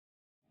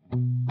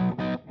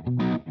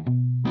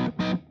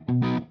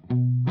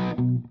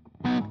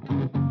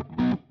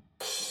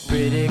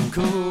Pretty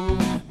cool,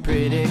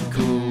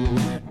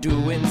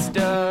 doing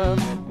stuff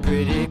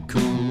pretty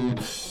cool,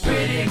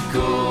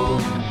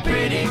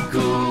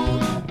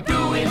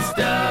 doing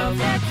stuff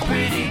that's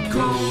pretty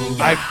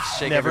cool. I've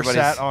never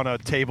sat on a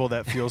table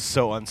that feels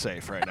so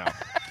unsafe right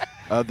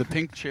now. The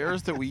pink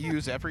chairs that we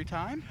use every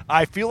time?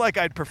 I feel like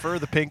I'd prefer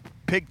the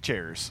pig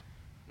chairs.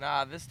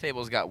 Nah, this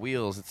table's got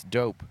wheels. It's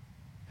dope.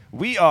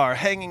 We are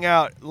hanging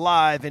out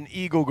live in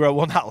Eagle Grove.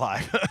 Well, not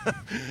live.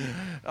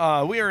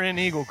 We are in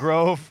Eagle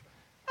Grove.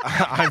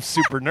 I'm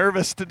super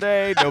nervous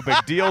today. No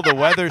big deal. The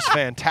weather's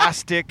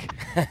fantastic.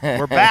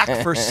 We're back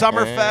for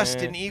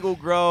Summerfest in Eagle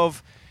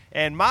Grove.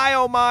 And my,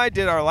 oh my,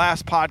 did our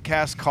last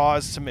podcast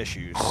cause some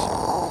issues.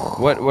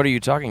 What are you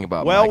talking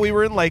about, Well, Mike? we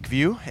were in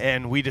Lakeview,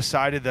 and we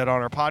decided that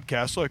on our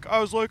podcast, I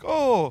was like,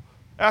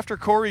 after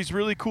Corey's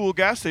really cool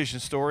gas station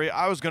story,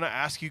 I was going to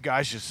ask you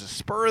guys just a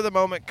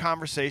spur-of-the-moment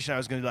conversation. I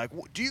was going to be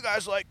like, do you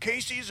guys like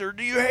Casey's or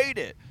do you hate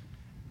it?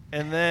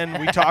 And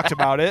then we talked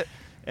about it,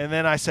 and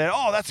then I said,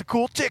 that's a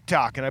cool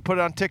TikTok, and I put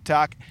it on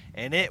TikTok,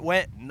 and it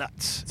went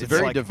nuts. It's a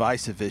very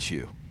divisive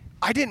issue.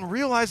 I didn't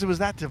realize it was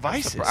that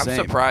divisive.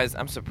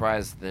 I'm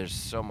surprised there's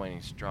so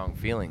many strong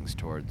feelings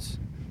towards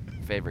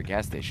favorite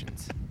gas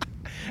stations.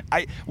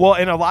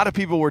 And a lot of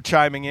people were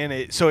chiming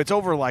in. So it's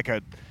over like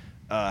a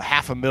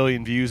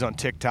 500,000 views on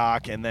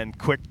TikTok, and then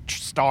Quick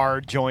Star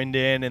joined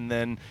in, and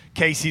then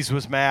Casey's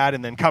was mad,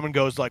 and then Come and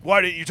Go's like,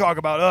 why didn't you talk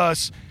about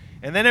us?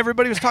 And then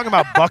everybody was talking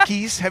about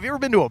Buc-ee's. Have you ever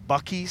been to a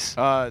Buc-ee's?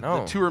 No.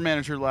 The tour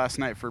manager last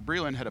night for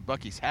Breland had a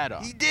Buc-ee's hat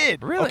on. He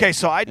did. Really? Okay,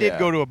 so I did Yeah.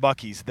 go to a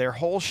Buc-ee's. Their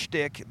whole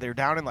shtick, they're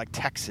down in like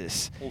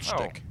Texas. Whole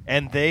shtick.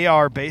 And they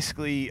are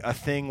basically a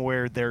thing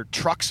where their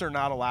trucks are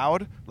not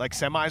allowed, like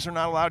semis are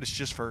not allowed. It's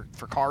just for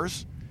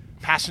cars,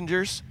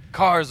 passengers.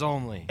 Cars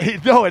only.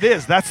 No, it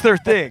is. That's their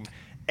thing.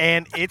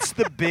 And it's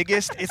the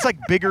biggest. It's like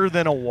bigger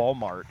than a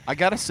Walmart. I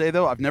got to say,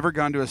 though, I've never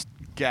gone to a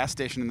gas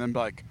station and then be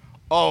like,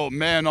 oh,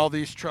 man, all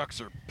these trucks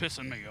are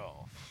pissing me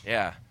off.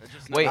 Yeah.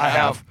 just Wait, I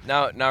have.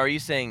 now are you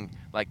saying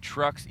like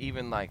trucks,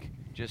 even like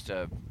just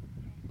a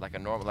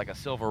normal like a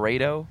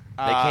Silverado,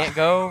 they can't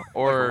go,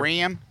 or Like a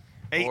Ram?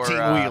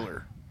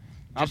 18-wheeler.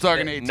 I'm just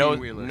talking the-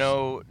 18-wheelers.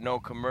 No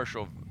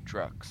commercial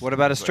trucks. What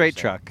about a That's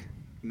straight you're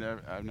saying.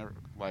 truck? I've never,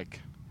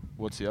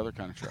 what's the other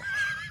kind of truck?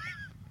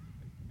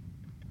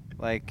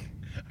 Like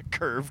A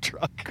curved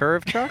truck.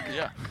 curved truck?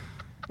 Yeah.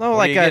 No, What are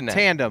like you a getting at?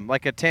 tandem, Yeah,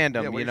 what you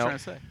are you know, trying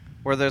to say?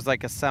 where there's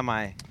like a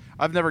semi.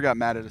 I've never got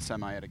mad at a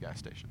semi at a gas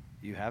station.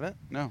 You haven't?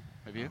 No.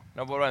 Have you?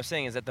 No, but what I'm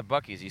saying is at the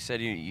Buc-ee's, you said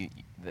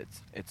that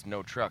it's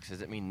no trucks.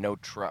 Does it mean no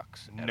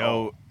trucks? at No.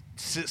 all?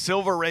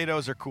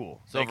 Silverados are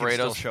cool. They can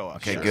still Silverados? show up.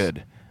 Okay, sure.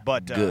 good.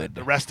 But Good.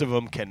 the rest of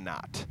them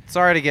cannot.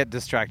 Sorry to get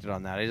distracted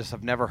on that. I just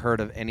have never heard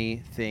of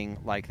anything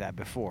like that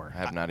before. I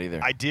have not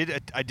either. I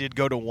did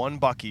go to one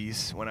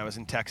Buc-ee's when I was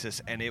in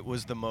Texas, and it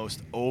was the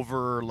most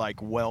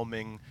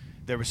whelming.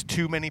 There was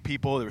too many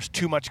people. There was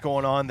too much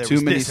going on. There Too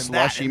was many this and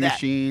that slushy and that.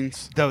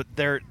 machines.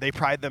 They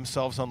pride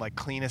themselves on like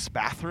cleanest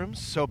bathrooms.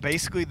 So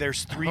basically,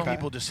 there's three Okay.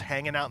 people just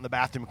hanging out in the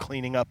bathroom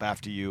cleaning up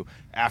after you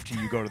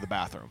go to the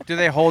bathroom. Do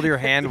they hold your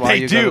hand while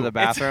They you go do. to the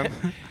bathroom?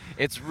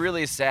 It's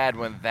really sad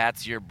when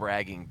that's your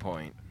bragging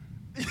point.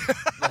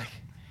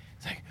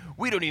 It's like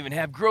we don't even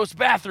have gross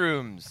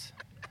bathrooms.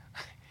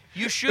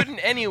 You shouldn't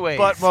anyways.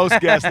 But most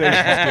gas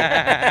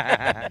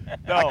stations do.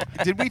 No.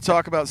 Did we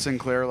talk about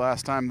Sinclair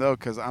last time, though?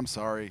 Because I'm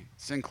sorry.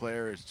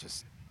 Sinclair is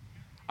just...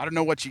 I don't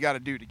know what you got to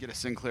do to get a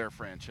Sinclair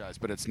franchise,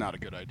 but it's not a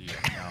good idea.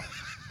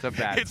 It's a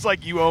bad. It's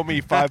like you owe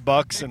me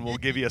 $5 and we'll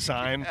give you a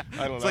sign.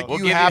 I don't It's know. like We'll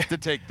you give have you- to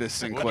take this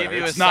Sinclair. we'll give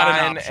you it's a not an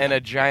sign option. and a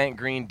giant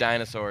green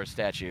dinosaur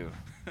statue.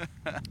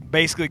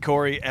 Basically,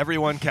 Corey,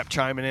 everyone kept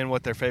chiming in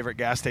what their favorite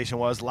gas station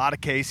was. A lot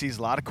of Casey's,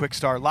 a lot of Quick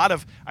Star,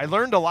 I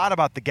learned a lot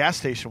about the gas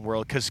station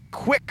world because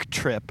Quick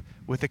Trip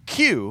with a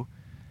Q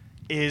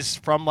is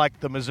from like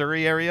the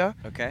Missouri area.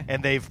 Okay.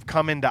 And they've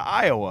come into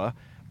Iowa,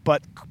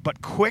 but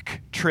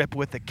Quick Trip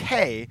with a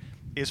K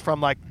is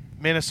from like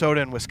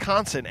Minnesota and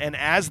Wisconsin. And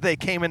as they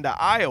came into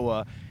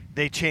Iowa,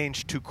 they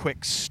changed to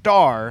Quick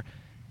Star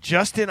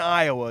just in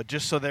Iowa,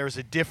 just so there's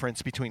a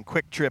difference between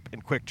Quick Trip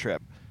and Quick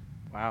Trip.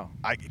 Wow.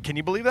 Can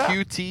you believe that?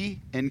 QT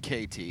and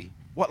KT.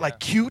 What, like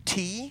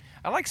QT?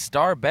 I like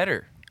Star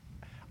better.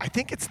 I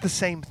think it's the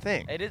same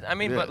thing. It is. I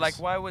mean, It but is. like,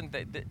 why wouldn't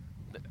they?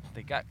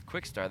 They got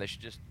Quick Star. They should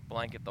just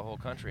blanket the whole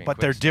country. in But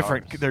they're Quick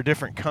different. Stars. They're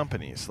different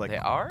companies. Like They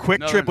are? Quick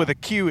No, Trip they're with a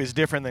not. Q is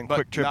different than But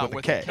Quick Trip not with a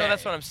with K. a No,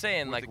 that's what I'm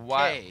saying. With Like, a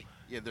why? K.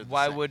 Yeah, they're the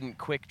Why same. wouldn't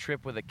Quick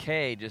Trip with a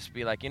K just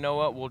be like, you know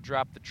what? We'll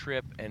drop the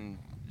trip and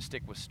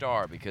stick with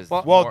Star because.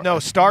 Well, Well, no,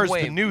 it's Star's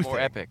way the new more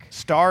thing. epic.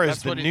 Star is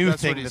That's the what new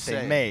that's what thing he's that they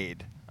saying.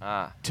 made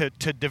Ah, to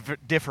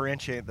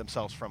differentiate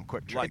themselves from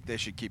Quick Trip. Like they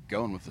should keep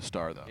going with the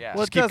Star, though. yeah.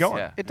 Well, Just keep going.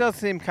 Yeah. It does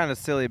seem kind of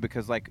silly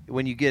because like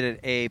when you get an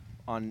A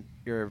on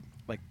your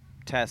like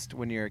test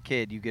when you're a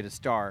kid, you get a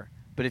star.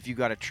 But if you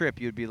got a trip,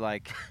 you'd be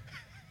like,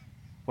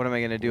 "What am I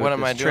going to do What with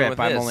am I this doing trip? with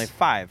I'm this?" only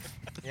 5."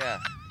 Yeah.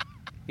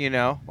 You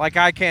know, like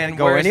I can't And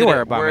go where is it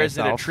anywhere a- by Where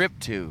myself. is it a trip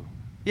to?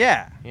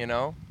 Yeah, You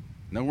know,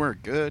 Nowhere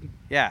good.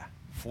 yeah.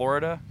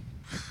 Florida.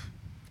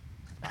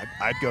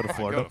 I'd go to Go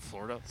Florida. to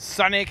Florida.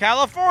 Sunny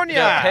California.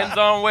 Depends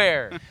on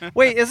where.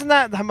 Wait, isn't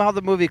that how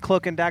the movie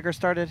Cloak and Dagger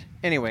started?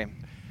 Anyway,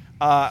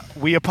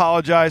 We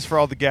apologize for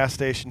all the gas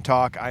station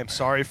talk. I'm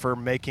sorry for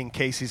making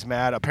Casey's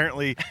mad.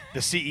 Apparently,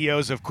 the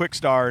CEOs of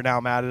Quickstar are now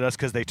mad at us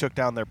because they took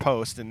down their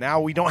post, and now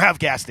we don't have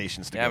gas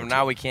stations to Yeah, go but to.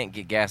 now we can't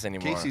get gas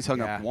anymore. Casey's hung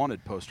Yeah. up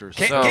wanted posters.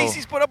 So-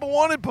 Casey's put up a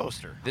wanted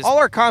poster. This- all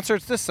our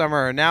concerts this summer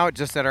are now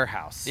just at our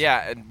house.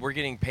 Yeah, and we're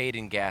getting paid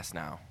in gas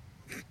now.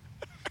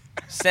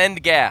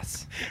 Send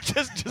gas.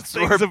 just So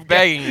things we're of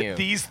begging you.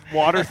 These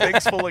water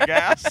things full of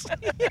gas.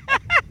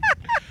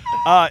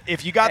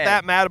 If you got Hey.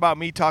 that mad about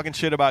me talking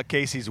shit about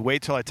Casey's,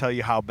 wait till I tell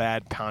you how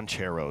bad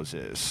Pancheros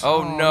is.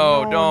 Oh,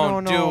 no,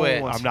 don't no, do no.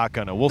 it. I'm not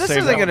gonna. We'll This save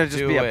isn't that going to one. just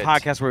Do be a it.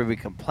 podcast where we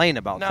complain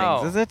about No.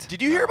 things, is it?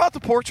 Did you hear about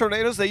the Pork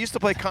Tornadoes? They used to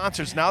play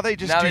concerts. Now they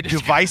just Now do they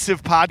just-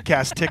 divisive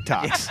podcast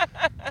TikToks.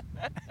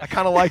 I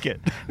kind of like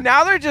it.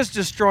 Now they're just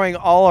destroying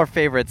all our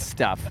favorite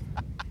stuff.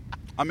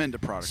 I'm into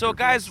product. So, reviews.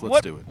 guys, let's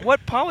what do it.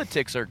 what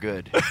politics are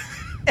good?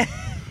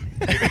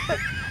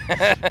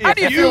 How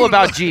do you feel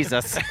about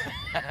Jesus?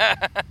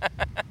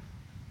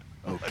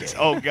 Okay.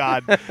 Oh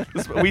God,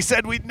 we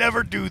said we'd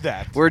never do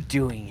that. We're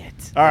doing it.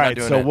 All not right,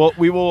 doing so it.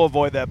 we will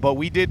avoid that. But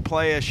we did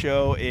play a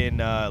show in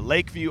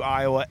Lakeview,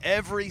 Iowa.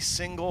 Every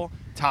single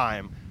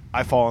time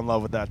I fall in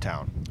love with that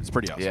town. It's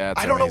pretty awesome. Yeah, it's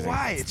I don't amazing. know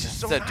why. It's just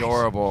so It's nice.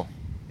 adorable.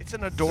 It's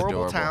an adorable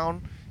adorable.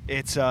 town.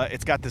 It's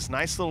got this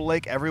nice little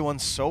lake.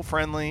 Everyone's so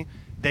friendly.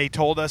 They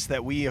told us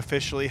that we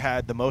officially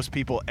had the most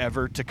people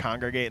ever to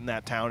congregate in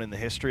that town in the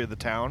history of the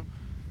town.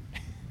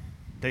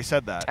 They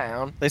said that.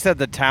 Town. They said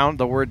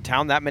the word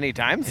town that many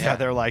times? Yeah,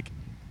 they're like,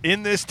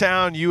 in this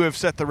town, you have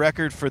set the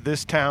record for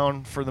this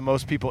town for the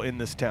most people in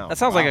this town. That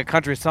sounds like a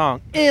country song.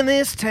 In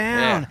this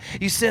town,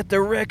 you set the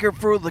record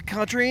for the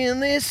country in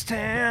this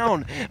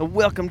town.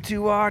 Welcome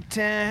to our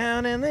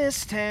town in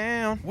this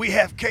town. We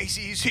have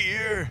Casey's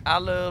here. I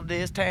love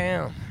this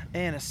town.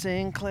 And a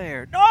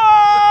Sinclair.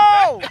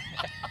 No!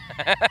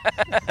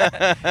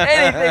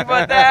 Anything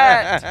but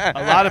that.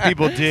 A lot of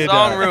people did.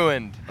 Song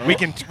ruined. We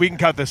can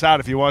cut this out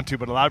if you want to,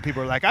 but a lot of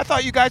people are like, I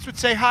thought you guys would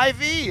say hi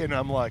V, and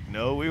I'm like,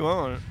 no, we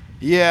won't.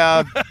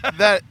 Yeah,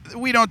 that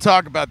we don't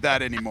talk about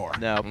that anymore.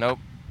 No. Nope.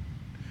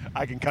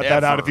 I can cut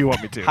that out if you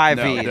want me to. Hi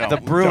No, V, don't. the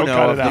Don't Bruno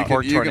cut of it the out.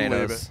 Pork You can leave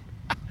Tornadoes.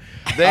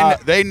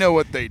 They know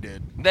what they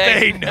did.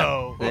 They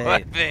know.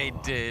 What they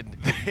did.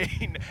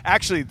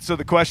 Actually, so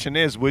the question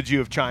is, would you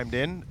have chimed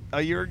in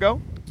a year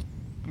ago?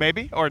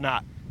 Maybe or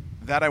not?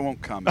 That I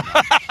won't comment.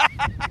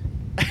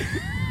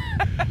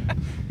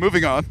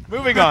 Moving on.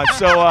 Moving on.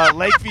 So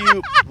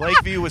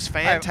Lakeview was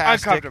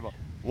fantastic. uncomfortable.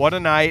 What a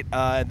night.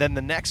 Then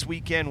the next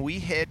weekend we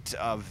hit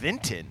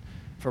Vinton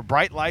for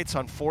Bright Lights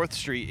on 4th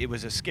Street. It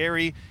was a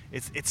scary,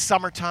 it's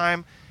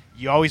summertime.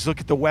 You always look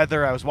at the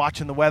weather. I was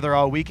watching the weather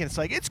all weekend. It's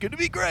like, it's going to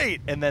be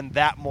great. And then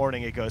that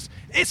morning it goes,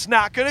 it's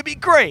not going to be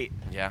great.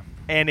 Yeah.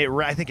 And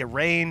I think it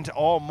rained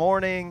all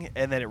morning,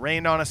 and then it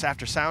rained on us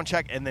after sound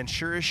check, and then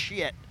sure as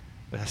shit,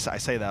 I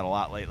say that a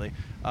lot lately,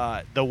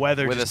 the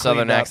weather With a just southern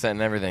cleaned up. accent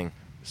and everything.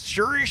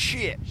 Sure as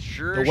shit.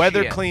 Sure The as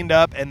weather shit. cleaned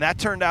up, and that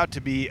turned out to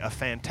be a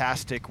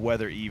fantastic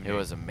weather evening. It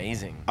was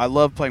amazing. I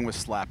love playing with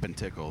Slap and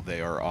Tickle.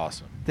 They are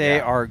awesome. They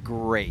Yeah. are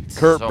great.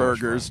 Kurt So much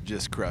Burgers fun.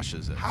 just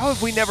crushes it. How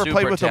have we never Super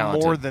played with them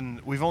more talented.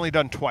 than we've only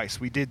done twice?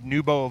 We did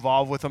Nubo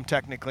Evolve with them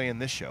technically in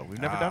this show.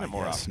 We've never done it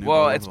more yes, often. Nubo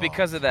Well, it's Evolve.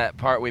 because of that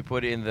part we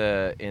put in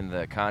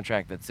the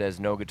contract that says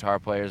no guitar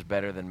player is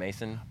better than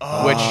Mason,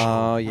 Oh. which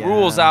yeah.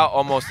 rules out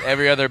almost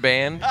every other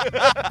band.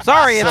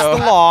 Sorry, it's So-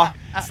 the law.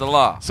 It's the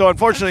law. So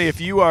unfortunately, if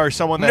you are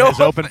someone that No has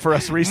opened for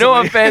us recently, No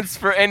offense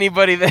for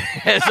anybody that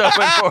has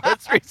opened for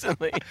us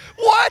recently.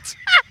 what?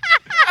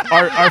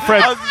 our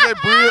friend, I was gonna say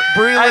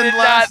Breland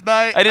last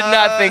night. I did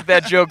not think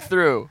that joke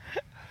through.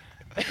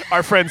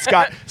 our friend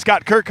Scott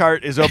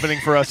Kirkhart is opening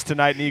for us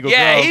tonight in Eagle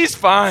Yeah, Grove. he's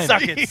fine.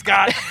 Suck it,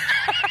 Scott.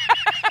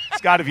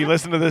 Scott, if you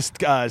listen to this,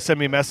 send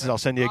me a message. I'll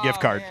send you a gift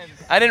card.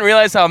 I didn't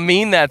realize how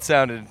mean that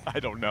sounded. I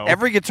don't know.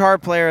 Every guitar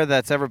player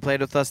that's ever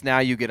played with us now,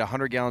 you get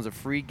 100 gallons of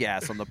free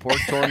gas on the Pork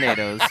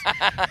Tornadoes.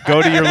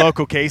 Go to your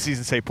local Casey's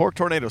and say, Pork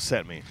Tornado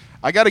sent me.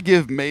 I got to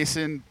give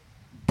Mason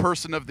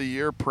Person of the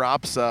Year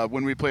props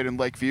when we played in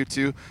Lakeview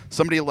too.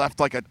 Somebody left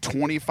like a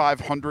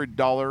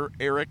 $2,500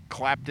 Eric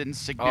Clapton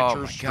signature Oh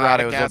my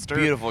God, it was a Stratocaster.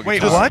 beautiful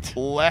Wait, guitar. what?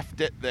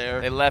 Left it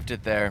there, They left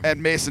it there.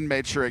 and Mason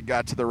made sure it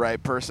got to the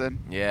right person.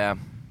 Yeah.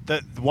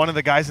 One of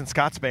the guys in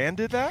Scott's band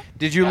did that?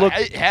 Did you look?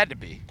 It had to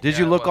be. Did Yeah,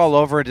 you it look was. all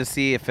over to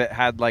see if it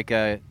had like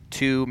a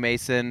to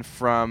Mason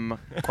from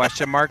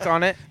question mark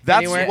on it? That's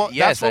anywhere? what.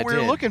 Yes, that's what I we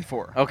were did. looking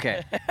for.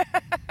 Okay.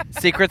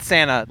 Secret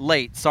Santa,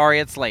 late. Sorry,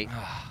 it's late.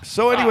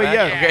 So anyway, Oh,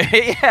 yeah.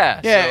 Okay, yeah.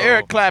 Yeah, so-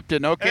 Eric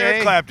Clapton. Okay.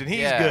 Eric Clapton, he's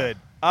Yeah. good.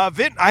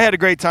 Vinton, I had a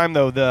great time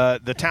though.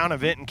 The town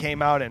of Vinton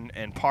came out and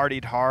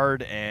partied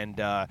hard, and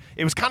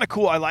it was kind of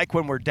cool. I like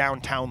when we're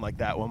downtown like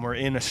that, when we're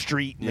in a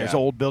street and there's Yeah.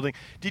 old building.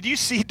 Did you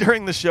see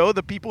during the show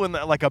the people in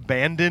that like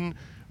abandoned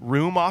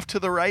room off to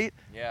the right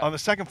Yeah. on the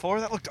second floor?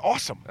 That looked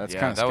awesome. That's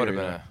Yeah, kind of that would have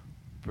been a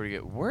pretty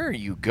good. Where are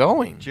you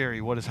going?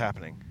 Jerry, what is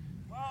happening?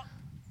 Well,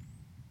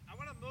 I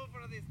want to move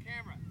one of these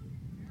cameras.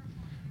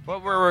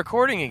 But we're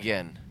recording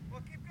again. Well,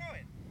 keep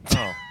going.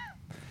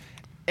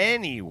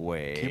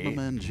 Anyway,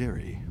 Kimberman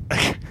Jerry.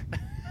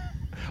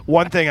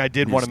 one thing I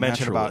did His want to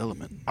mention natural about,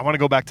 element. I want to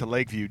go back to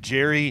Lakeview.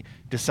 Jerry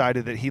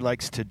decided that he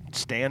likes to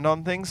stand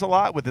on things a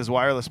lot with his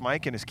wireless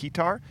mic and his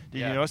guitar. Did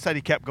Yeah. you notice that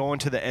he kept going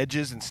to the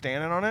edges and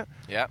standing on it?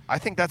 Yeah. I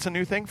think that's a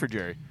new thing for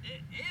Jerry.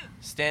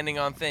 Standing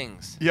on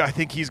things. Yeah, I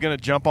think he's going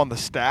to jump on the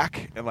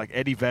stack and like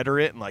Eddie Vedder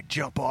it and like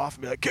jump off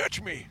and be like,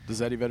 catch me.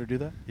 Does Eddie Vedder do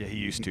that? Yeah, he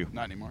used to.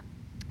 Not anymore.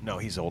 No,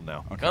 he's old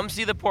now. Come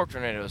see the Pork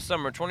Tornadoes,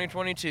 summer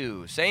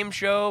 2022. Same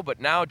show, but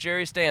now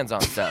Jerry stands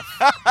on stuff.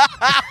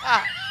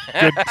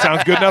 Good,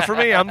 sounds good enough for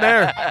me. I'm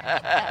there.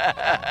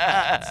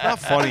 It's not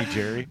funny,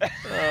 Jerry. Oh,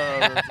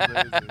 that's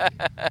amazing.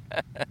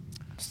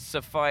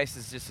 Suffice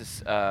is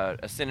just a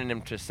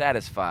synonym to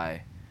satisfy.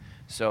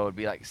 So it'd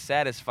be like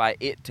satisfy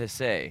it to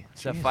say.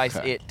 Suffice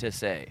Okay. it to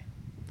say.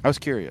 I was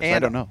curious. I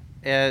And don't know.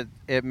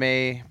 It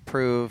may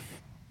prove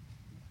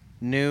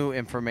new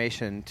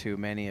information to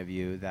many of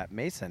you that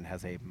Mason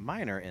has a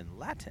minor in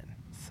Latin.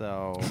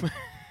 So,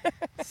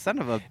 son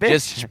of a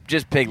bitch.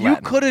 Just pig you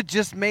Latin. could have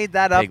just made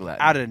that up Pig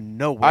Latin. out of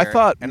nowhere. I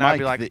thought and Mike, I'd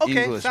be like, the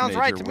okay, English sounds major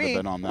right to would have me.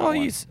 been on that Well,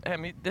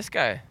 one. this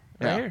guy right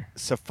Yeah. here.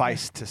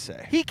 Suffice to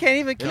say. He can't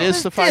even keep is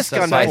his suffice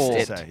disc on suffice full.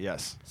 it. Say,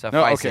 yes. No,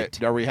 Suffice okay.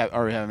 it. Are we having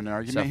an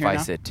argument here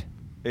Suffice now? it.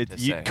 It, to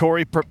you,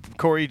 say.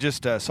 Corey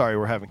just, sorry,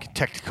 we're having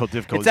technical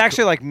difficulties. It's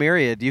actually like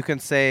myriad. You can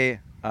say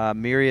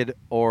myriad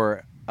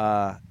or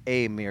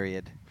a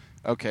myriad.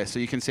 Okay, so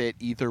you can say it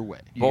either way.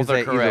 You Both can are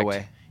say it either correct.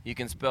 way. You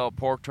can spell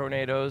pork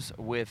tornadoes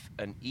with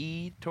an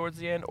E towards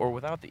the end or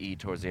without the E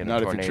towards the end Not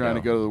of if tornado. you're trying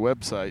to go to the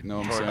website,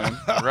 know what I'm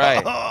saying?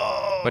 Right.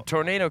 But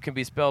tornado can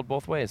be spelled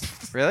both ways.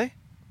 Really?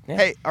 Yeah.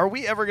 Hey, are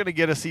we ever going to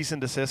get a cease and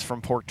desist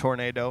from Pork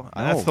Tornado?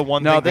 No. That's the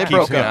one No, thing they that keeps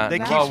broke me, up. that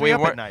No. keeps Well, me we up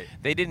at weren't- night.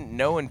 They didn't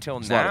know until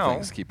There's a lot of now.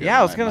 things keep you Yeah, up I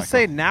at was night, gonna Michael.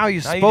 say now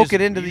you Now spoke just-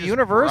 it into you the just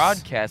universe.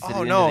 broadcasted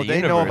Oh, it no, into the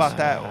they know universe. about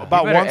that. You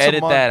About better once a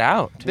edit month. that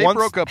out. They Once-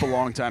 broke up a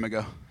long time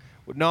ago.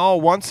 No,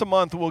 once a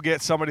month we'll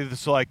get somebody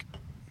that's like,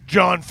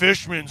 John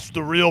Fishman's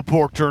the real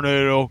Pork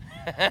Tornado.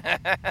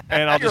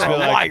 And I'll just You're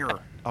be a like, liar.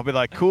 I'll be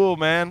like, cool,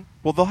 man.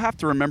 Well, they'll have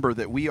to remember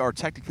that we are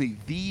technically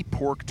the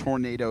Pork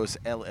Tornadoes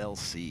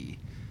LLC,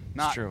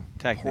 not true. Pork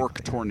Technically.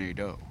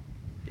 Tornado.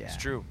 Yeah. It's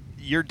true.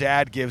 Your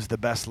dad gives the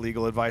best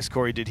legal advice,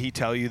 Corey. Did he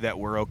tell you that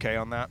we're okay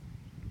on that?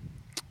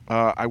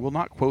 I will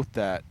not quote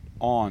that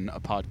on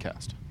a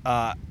podcast.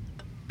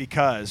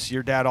 Because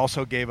your dad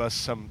also gave us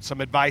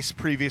some advice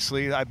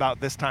previously about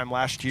this time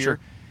last year, Sure.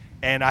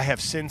 and I have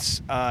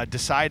since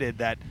decided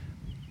that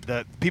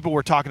the people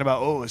were talking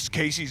about, oh, is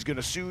Casey's going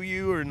to sue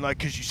you, or like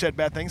because you said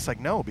bad things? Like,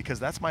 no, because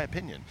that's my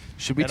opinion.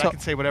 Should we and I talk?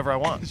 can say whatever I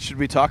want. Should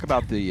we talk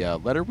about the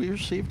letter we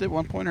received at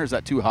one point, or is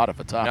that too hot of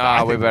a topic?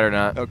 Nah, we better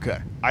not. Okay.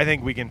 I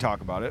think we can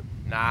talk about it.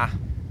 Nah.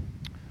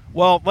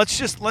 Well, let's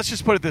just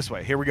put it this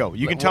way. Here we go.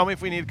 You can Let- tell me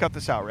if we need to cut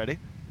this out. Ready?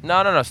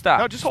 No, stop.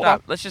 No, just hold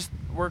Stop. on.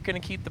 We're going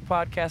to keep the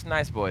podcast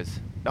nice, boys.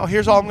 No.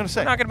 Here's all I'm going to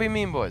say. We're not going to be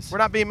mean, boys. We're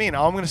not being mean.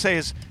 All I'm going to say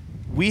is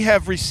we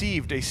have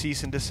received a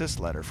cease and desist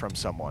letter from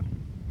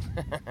someone.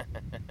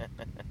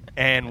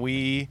 And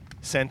we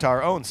sent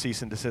our own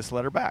cease and desist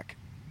letter back.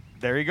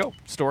 There you go.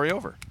 Story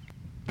over.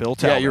 Bill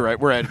Talbot. Yeah, you're right.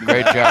 We're editing.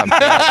 Great job.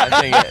 Yeah,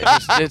 I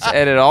think just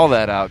edit all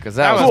that out because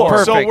that was Cool.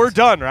 perfect. So we're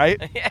done, right?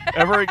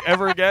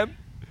 Ever again?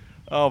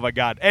 Oh my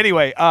God.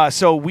 Anyway,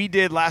 so we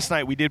did last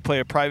night. We did play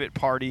a private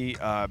party.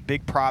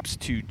 Big props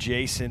to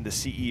Jason, the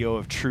CEO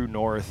of True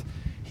North.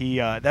 He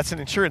that's an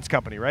insurance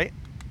company, right?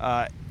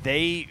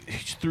 They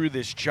threw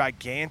this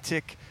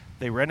gigantic.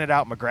 They rented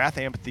out McGrath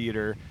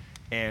Amphitheater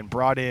and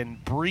brought in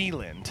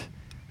Breland,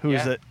 who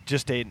is Yeah.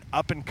 just an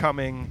up and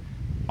coming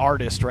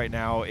artist right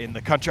now in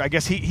the country. I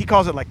guess he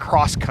calls it like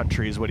cross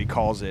country is what he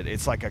calls it.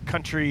 It's like a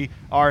country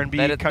R&B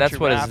country That's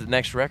what rap. his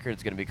next record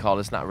is going to be called.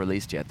 It's not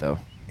released yet, though.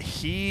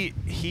 He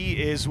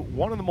is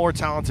one of the more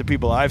talented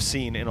people I've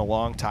seen in a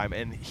long time,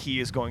 and he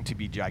is going to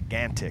be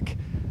gigantic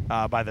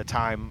by the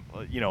time,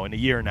 in a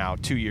year now,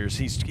 2 years.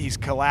 He's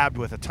collabed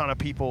with a ton of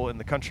people in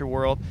the country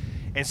world,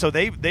 and so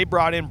they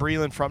brought in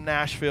Breland from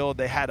Nashville.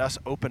 They had us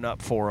open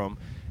up for him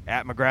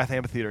at McGrath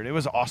Amphitheater, and it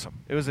was awesome.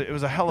 It was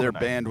a hell of Their a night.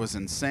 band was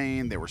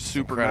insane. They were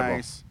super incredible.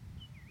 nice.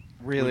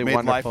 Really we made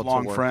wonderful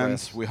lifelong to work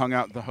friends. with. We hung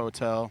out at the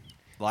hotel.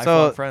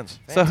 Lifelong friends.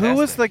 So who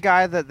was Fantastic. the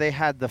guy that they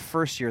had the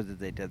first year that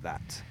they did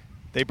that?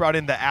 They brought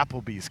in the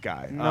Applebee's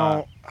guy.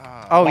 No.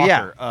 Oh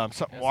yeah.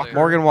 Something Yes, Walker. sir.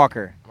 Morgan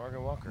Walker.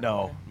 Morgan Walker.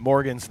 No,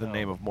 Morgan's the No.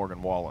 name of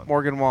Morgan Wallen.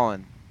 Morgan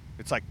Wallen.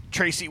 It's like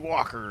Tracy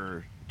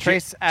Walker.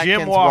 Trace Jim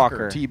Atkins Walker.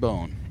 Walker.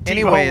 T-Bone.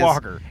 T-Bone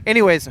Walker.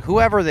 Anyways,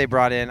 whoever they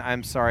brought in,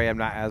 I'm sorry, I'm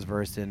not as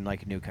versed in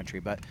like new country,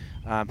 but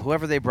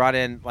whoever they brought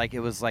in, like it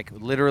was like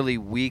literally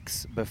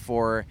weeks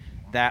before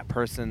that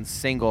person's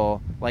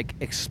single like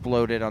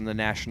exploded on the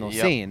national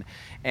Yep. scene.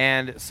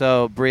 And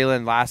so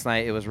Breland last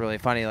night, it was really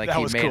funny. Like That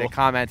he was made cool. a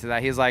comment to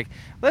that. He's like,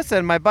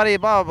 "Listen, my buddy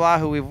blah blah blah,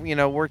 who we've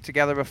worked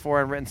together before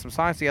and written some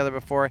songs together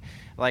before.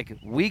 Like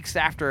weeks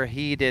after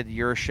he did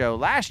your show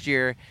last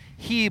year,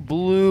 he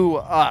blew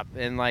up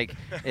and like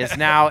is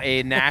now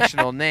a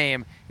national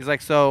name. He's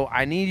like, so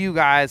I need you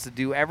guys to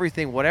do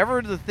everything,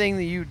 whatever the thing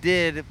that you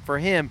did for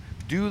him,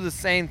 do the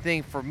same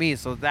thing for me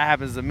so that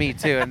happens to me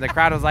too. And the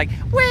crowd was like,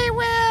 we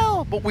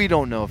will, but we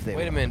don't know if they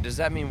Wait a will. minute. Does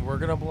that mean we're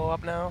gonna blow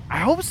up now? I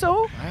hope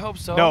so. I hope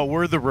so. No,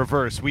 we're the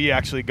reverse. We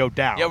actually go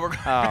down. Yeah, we're.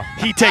 Oh.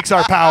 He takes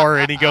our power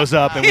and he goes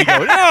up, and we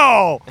go,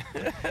 no!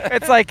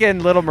 It's like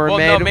in Little Mermaid.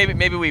 Well, no,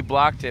 maybe we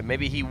blocked him.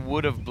 Maybe he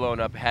would have blown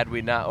up had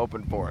we not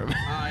opened for him.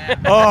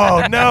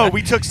 Oh, no.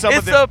 We took some It's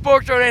of the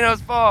pork tornado's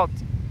fault.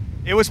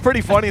 It was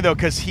pretty funny, though,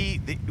 because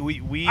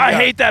we I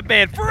hate that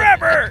man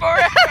forever.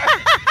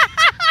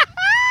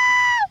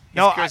 He's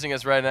No, cursing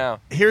us right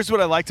now. Here's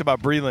what I liked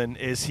about Breland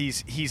is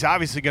he's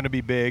obviously going to be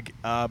big,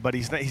 but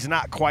he's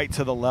not quite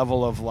to the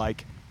level of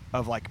like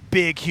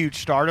big, huge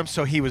stardom.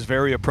 So he was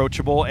very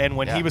approachable. And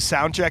when he Yeah. was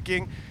sound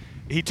checking,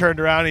 he turned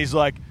around and he's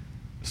like,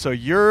 "So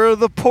you're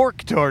the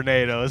pork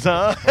tornadoes,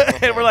 huh?"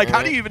 And we're like,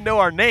 "How do you even know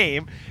our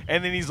name?"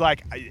 And then he's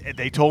like,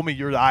 "They told me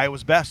you're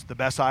Iowa's best, the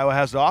best Iowa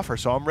has to offer,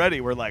 so I'm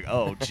ready." We're like,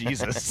 "Oh,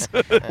 Jesus."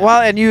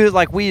 Well, and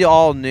we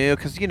all knew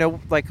because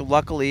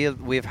luckily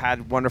we've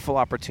had wonderful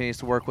opportunities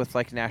to work with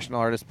like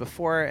national artists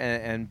before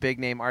and big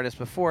name artists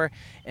before,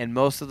 and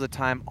most of the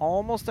time,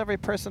 almost every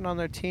person on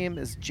their team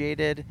is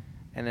jaded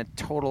and a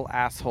total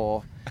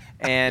asshole,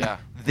 and Yeah.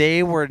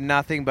 they were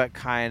nothing but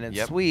kind and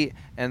Yep. sweet,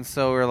 and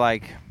so we're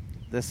like,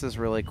 this is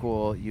really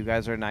cool. You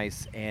guys are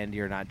nice, and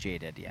you're not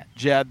jaded yet.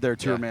 Jed, their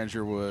tour Yeah.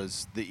 manager,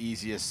 was the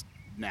easiest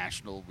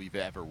national we've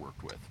ever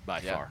worked with by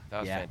Yeah, far. that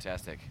was Yeah.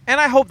 fantastic. And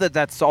I hope that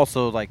that's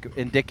also like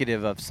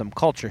indicative of some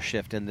culture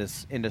shift in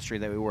this industry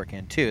that we work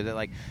in too. That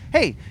like,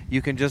 hey,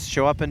 you can just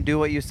show up and do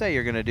what you say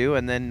you're gonna do,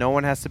 and then no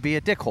one has to be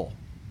a dickhole.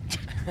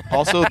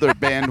 Also, their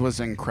band was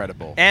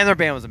incredible. And their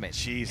band was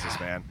amazing. Jesus,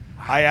 man.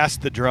 I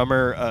asked the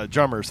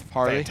drummer's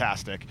Harley?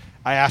 fantastic.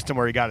 I asked him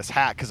where he got his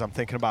hat because I'm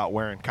thinking about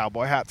wearing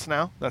cowboy hats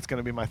now. That's going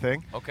to be my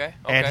thing. Okay.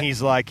 And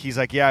he's like,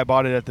 yeah, I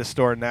bought it at this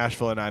store in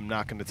Nashville, and I'm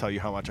not going to tell you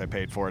how much I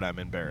paid for it. I'm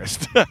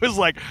embarrassed. I was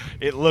like,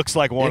 it looks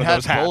like one It of had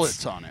those hats.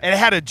 bullets on it. And it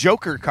had a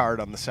Joker card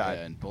on the side.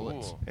 And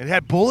bullets. Ooh. It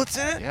had bullets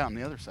in it? Yeah, on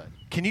the other side.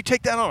 Can you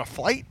take that on a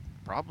flight?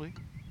 Probably.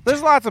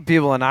 There's lots of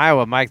people in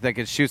Iowa, Mike, that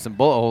could shoot some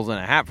bullet holes in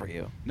a hat for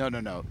you. No.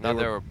 No,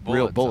 there were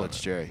real bullets bullets, on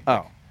it. Jerry.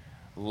 Oh,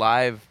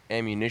 live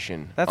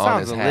ammunition. that on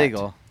sounds his hat.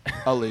 illegal.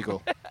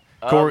 Illegal.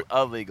 Corey-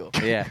 Illegal.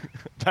 Yeah,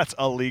 That's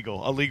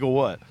illegal. Illegal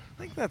what?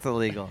 I think that's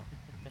illegal.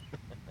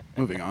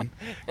 Moving on.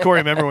 Corey,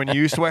 remember when you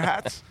used to wear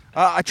hats?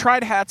 I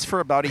tried hats for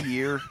about a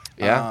year.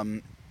 Yeah?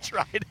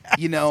 Tried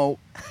You know,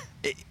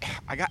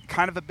 I got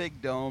kind of a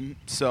big dome,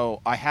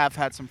 so I have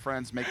had some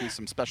friends make me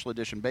some special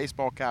edition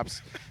baseball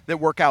caps that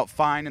work out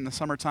fine in the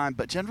summertime,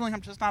 but generally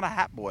I'm just not a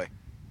hat boy.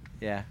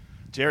 Yeah.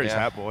 Jerry's Yeah.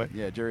 Hat Boy.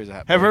 Yeah, Jerry's a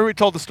hat Have boy. you ever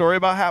told the story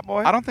about Hat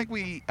Boy? I don't think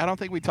we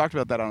talked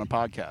about that on a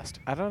podcast.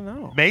 I don't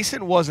know.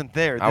 Mason wasn't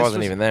there. I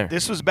wasn't even there.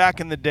 This was back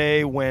in the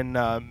day when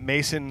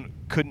Mason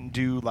couldn't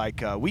do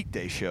like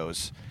weekday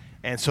shows,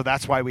 and so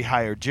that's why we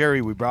hired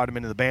Jerry. We brought him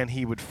into the band.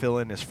 He would fill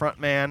in as front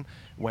man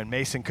when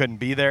Mason couldn't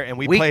be there, and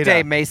we played.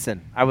 Weekday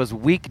Mason. I was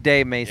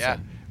weekday Mason. Yeah.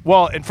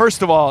 Well, and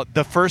first of all,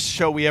 the first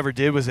show we ever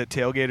did was at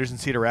Tailgaters in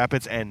Cedar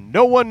Rapids, and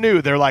no one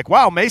knew. They're like,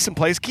 "Wow, Mason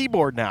plays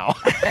keyboard now."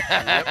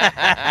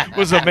 It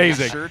was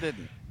amazing. Sure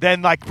didn't.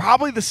 Then, like,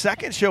 probably the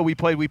second show we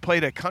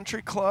played a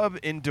country club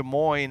in Des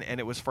Moines, and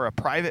it was for a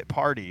private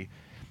party.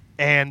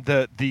 And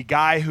the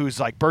guy whose,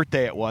 like,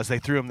 birthday it was, they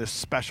threw him this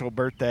special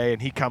birthday,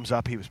 and he comes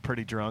up. He was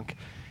pretty drunk.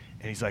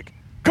 And he's like,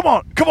 come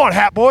on,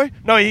 Hat Boy.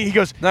 No, he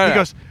goes, No, he no.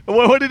 goes,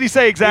 what did he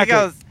say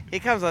exactly? He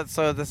comes up,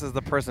 so this is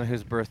the person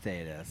whose birthday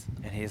it is.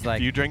 And he's A like,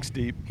 few drinks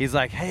deep. he's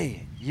like,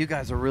 hey, you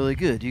guys are really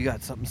good. You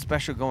got something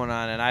special going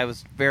on. And I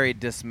was very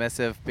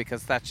dismissive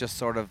because that's just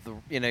sort of the,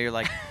 you're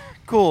like,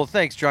 cool,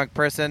 thanks, drunk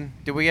person.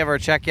 Did we ever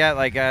check yet?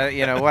 Like,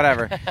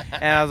 whatever.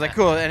 And I was like,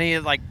 cool. And he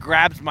like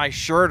grabs my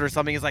shirt or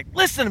something. He's like,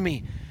 listen to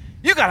me.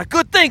 You got a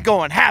good thing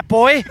going, Hat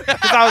Boy. Because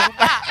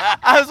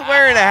I was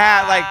wearing a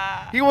hat.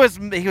 Like he was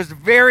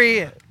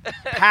very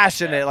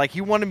passionate. Like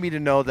he wanted me to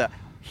know that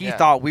he Yeah.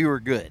 thought we were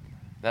good,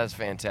 That's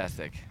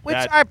fantastic. which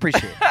That- I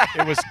appreciate.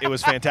 It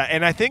was fantastic,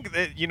 and I think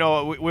that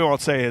we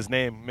won't say his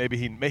name. Maybe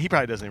he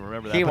probably doesn't even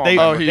remember that. He but won't.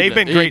 Oh, they've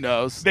been he great.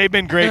 knows. They've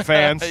been great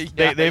fans.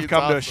 Yeah, they've he's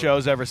come to awesome.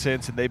 shows ever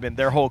since, and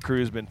their whole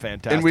crew's been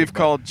fantastic. And we've but-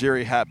 called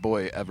Jerry Hat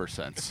Boy ever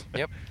since.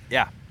 Yep.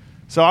 Yeah,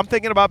 So I'm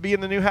thinking about being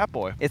the new Hat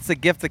Boy. it's the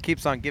gift that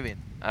keeps on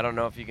giving. I don't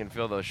know if you can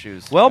fill those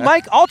shoes. Well,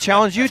 Mike, I'll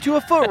challenge you to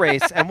a foot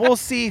race, and we'll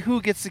see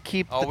who gets to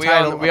keep oh, the we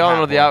title. all, we of all Hat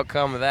know the Boy.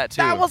 outcome of that too.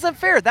 That wasn't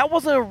fair. That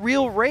wasn't a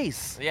real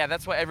race. Yeah,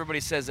 that's why everybody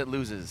says it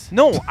loses.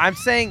 No, I'm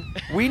saying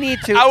we need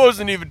to. I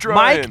wasn't even trying.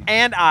 Mike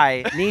and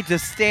I need to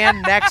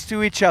stand next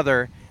to each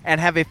other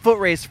and have a foot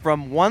race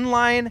from one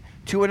line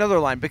to another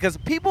line because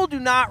people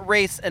do not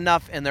race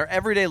enough in their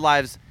everyday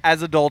lives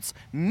as adults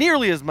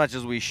nearly as much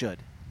as we should.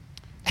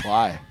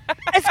 Why?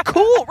 It's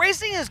cool.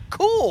 Racing is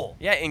cool.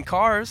 Yeah, in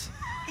cars.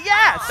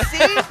 Yeah,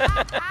 see?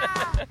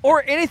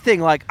 Or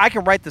anything like, I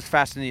can write this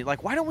fast and neat.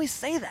 Like, why don't we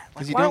say that?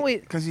 Like, why don't we?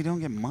 Because you don't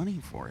get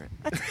money for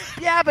it.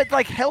 Yeah, but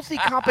like healthy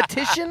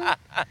competition,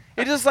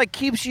 it just like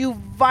keeps you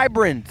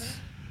vibrant.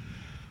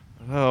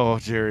 Oh,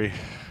 Jerry,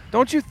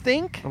 Don't you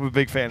think? I'm a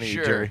big fan of you,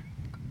 Sure. Jerry.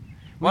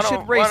 We Why don't- should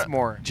why race don't-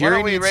 more. Why Jerry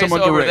don't we needs race someone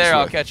to over race there?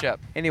 I'll with. catch up.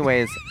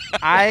 Anyways,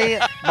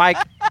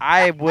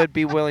 I would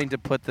be willing to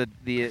put the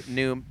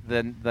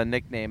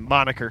nickname,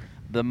 Moniker.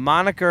 the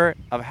moniker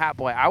of Hat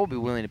Boy. I would be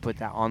willing to put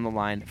that on the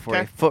line for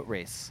Okay. a foot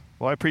race.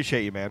 Well, I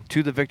appreciate you, man.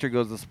 To the victor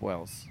goes the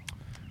spoils.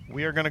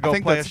 We are gonna I go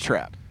think play that's a a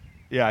trap.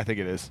 Yeah, I think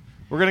it is.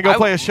 We're gonna go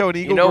play a show at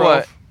Eagle You know Grove.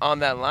 what? On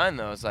that line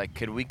though, it's like,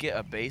 could we get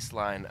a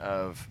baseline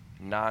of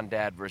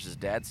non-dad versus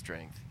dad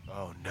strength?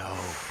 Oh no,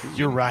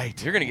 you're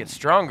right. You're gonna get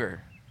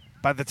stronger.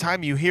 By the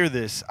time you hear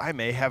this, I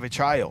may have a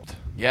child.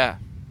 Yeah.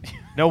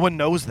 No one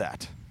knows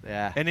that,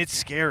 Yeah. and it's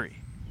scary.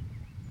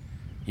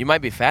 You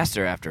might be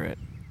faster after it.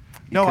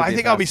 No, could I be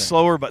think I'll be faster.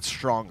 slower but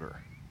stronger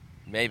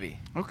Maybe.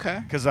 Okay.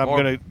 because I'm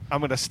Or-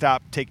 gonna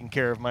stop taking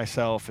care of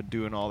myself and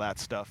doing all that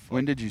stuff.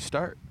 When did you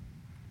start?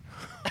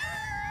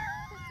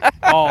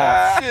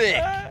 Oh,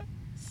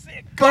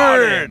 Sick.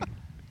 burn!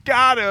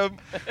 Got him.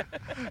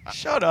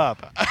 Shut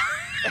up.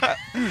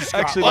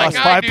 Actually Like lost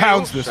I 5 do.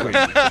 pounds this week.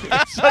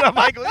 Shut up,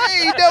 Michael.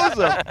 Hey, he knows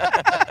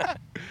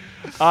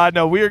him.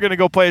 No, we are going to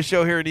go play a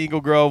show here in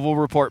Eagle Grove. We'll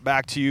report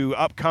back to you.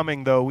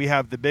 Upcoming, though, we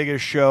have the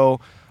biggest show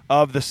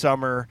of the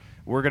summer.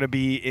 We're going to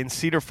be in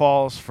Cedar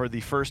Falls for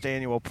the first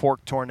annual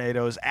Pork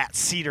Tornadoes at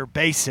Cedar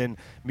Basin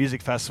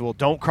Music Festival.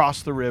 Don't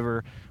cross the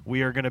river.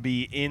 We are going to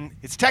be in,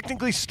 it's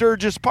technically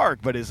Sturgis Park,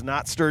 but it's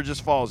not Sturgis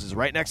Falls. It's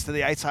right next to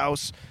the Ice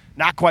House.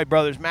 Not Quite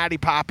Brothers, Matty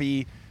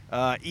Poppy,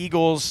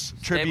 Eagles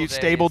Tribute,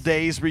 Stable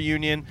Days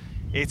reunion.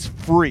 It's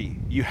free.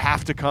 You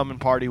have to come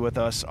and party with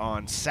us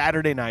on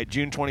Saturday night,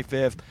 June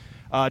 25th.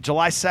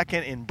 July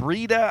 2nd in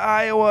Breda,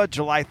 Iowa.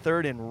 July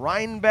 3rd in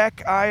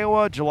Rhinebeck,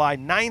 Iowa. July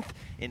 9th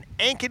in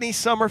Ankeny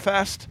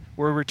Summerfest.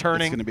 We're It's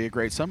returning. going to be a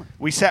great summer.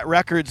 We set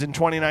records in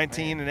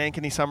 2019 in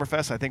Ankeny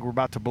Summerfest. I think we're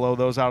about to blow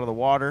those out of the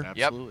water.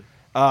 Absolutely.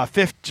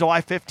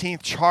 July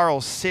 15th,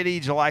 Charles City.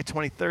 July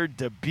 23rd,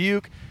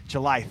 Dubuque.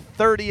 July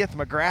 30th,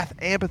 McGrath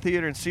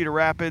Amphitheater in Cedar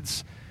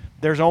Rapids.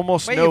 There's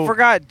almost Wait, no. you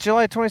forgot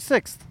July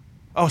 26th.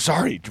 Oh,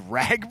 sorry,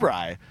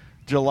 Dragbri.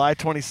 July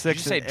 26th. Did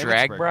you say in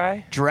Emmitsburg.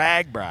 Dragbri?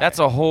 Dragbri. That's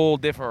a whole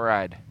different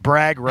ride.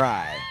 Bragg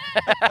Rye.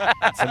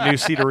 It's a new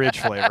Cedar Ridge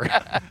flavor.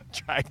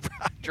 Dragbri.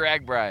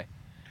 Dragbri.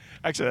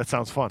 Actually, that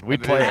sounds fun. We'd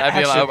I'd be- play it. I'd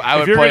be like- Actually, I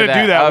would if you're play gonna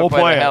that. do that, I would we'll play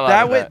the play hell it. out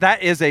That of would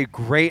that is a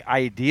great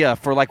idea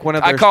for like one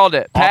of I their called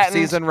it. Patent.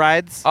 off-season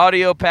rides.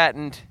 Audio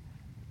patent.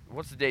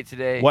 What's the date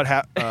today? What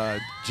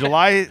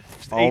July 18th.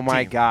 Oh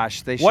my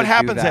gosh, they should What do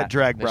happens that. at They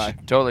Dragbri?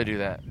 should totally do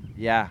that.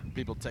 Yeah,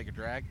 People take a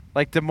drag.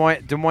 like Des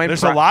Moines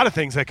There's Pri- a lot of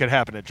things that could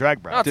happen at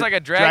Dragbri. No, it's like a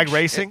drag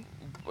racing.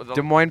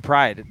 Des Moines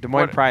Pride.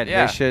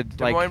 Yeah. They should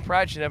Des Moines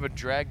Pride should have a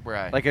drag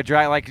bride. like a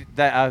drag like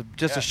that.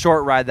 Just Yeah. a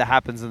short ride that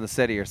happens in the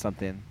city or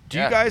something. Do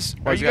Yeah. you guys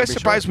Why are is you it guys gotta be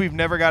surprised short? we've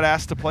never got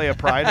asked to play a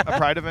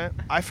pride event?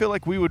 I feel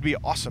like we would be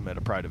awesome at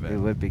a pride We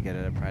event, would be good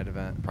at a Pride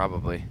event.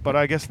 Probably. but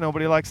I guess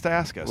nobody likes to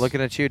ask us.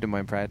 Looking at you, Des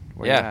Moines Pride.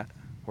 Where Yeah. you at?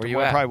 Where Des you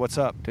Moines at? Pride, what's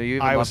up? Do you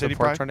even Iowa love City the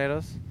Pork Pride?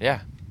 Tornadoes? Yeah.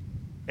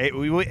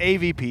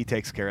 AVP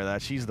takes care of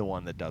that. She's the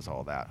one that does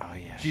all that. Oh,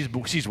 yeah.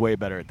 She's way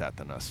better at that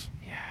than us.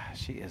 Yeah,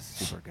 she is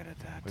super good at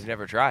that. We've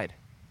never tried.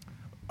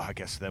 I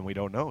guess then we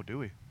don't know, do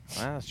we?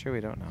 Well, that's true.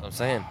 We don't know. I'm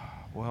saying.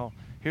 Well,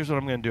 here's what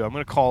I'm going to do. I'm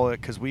going to call it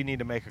because we need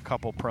to make a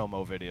couple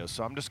promo videos.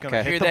 So I'm just going to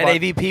Okay. hit Hear the that,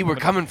 button. AVP? We're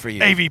coming for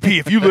you. AVP,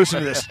 if you listen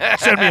to this,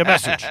 send me a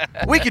message.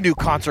 We can do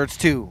concerts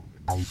too.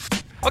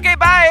 Okay,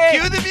 bye.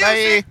 Cue the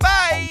music.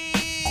 Bye.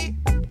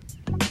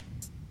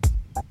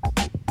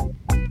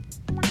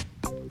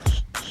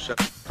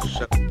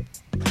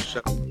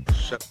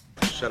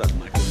 Shut up,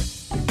 Michael.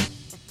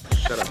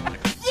 Shut up,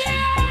 Michael.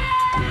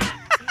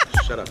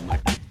 Shut up,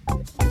 Michael.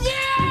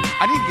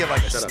 I need to get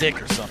like a Shut up.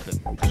 stick or something.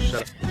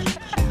 Shut up.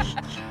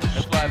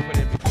 That's why I put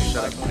it between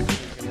Shut up.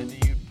 Michael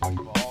and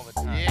you.